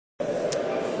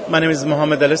My name is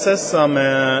Mohamad Al Ississ. I'm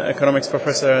an economics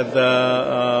professor at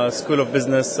the School of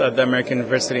Business at the American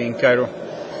University in Cairo.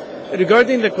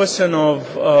 Regarding the question of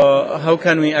how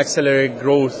can we accelerate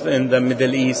growth in the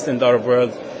Middle East and the Arab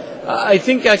world, I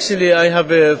think actually I have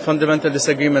a fundamental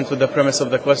disagreement with the premise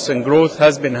of the question. Growth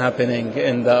has been happening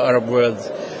in the Arab world.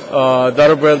 The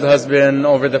Arab world has been,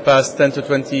 over the past 10 to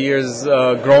 20 years,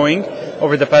 growing.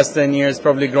 Over the past 10 years,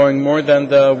 probably growing more than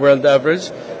the world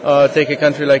average. Take a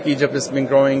country like Egypt, it's been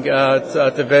growing at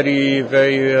a very,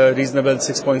 very reasonable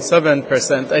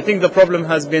 6.7%. I think the problem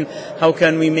has been how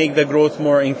can we make the growth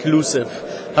more inclusive?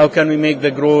 How can we make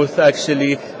the growth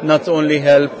actually not only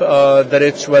help the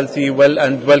rich, wealthy,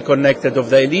 well-connected of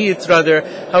the elite, rather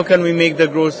how can we make the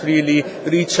growth really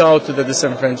reach out to the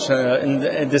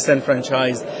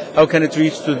disenfranchised? How can it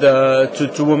reach to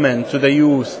women, to the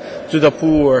youth, to the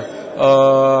poor,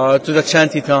 to the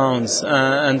shanty towns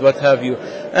and what have you?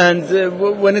 And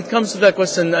when it comes to that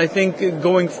question, I think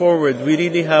going forward we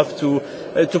really have to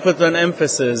put an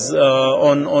emphasis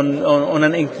on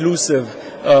an inclusive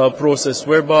process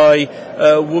whereby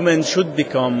women should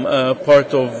become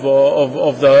part of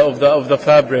the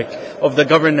fabric, of the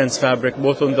governance fabric,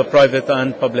 both on the private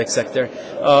and public sector,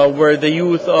 where the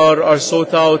youth are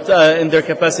sought out in their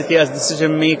capacity as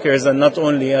decision makers and not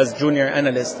only as junior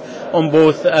analysts on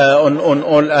both on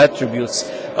all attributes.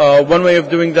 One way of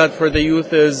doing that for the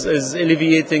youth is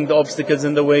alleviating the obstacles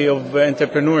in the way of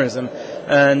entrepreneurism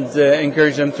and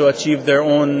encourage them to achieve their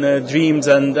own dreams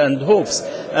and hopes.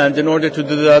 And in order to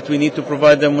do that, we need to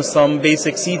provide them with some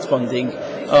basic seed funding.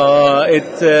 The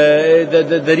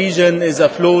region is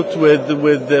afloat with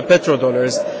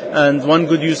petrodollars, and one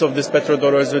good use of these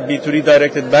petrodollars would be to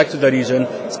redirect it back to the region,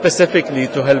 specifically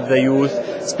to help the youth,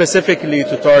 specifically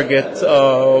to target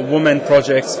women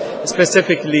projects,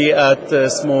 specifically at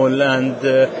small and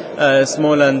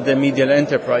medium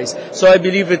enterprise. So I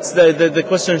believe it's the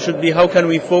question should be how can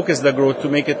we focus the growth to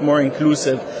make it more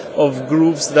inclusive of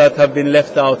groups that have been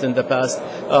left out in the past.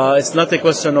 It's not a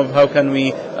question of how can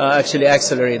we actually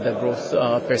accelerate the growth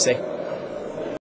per se.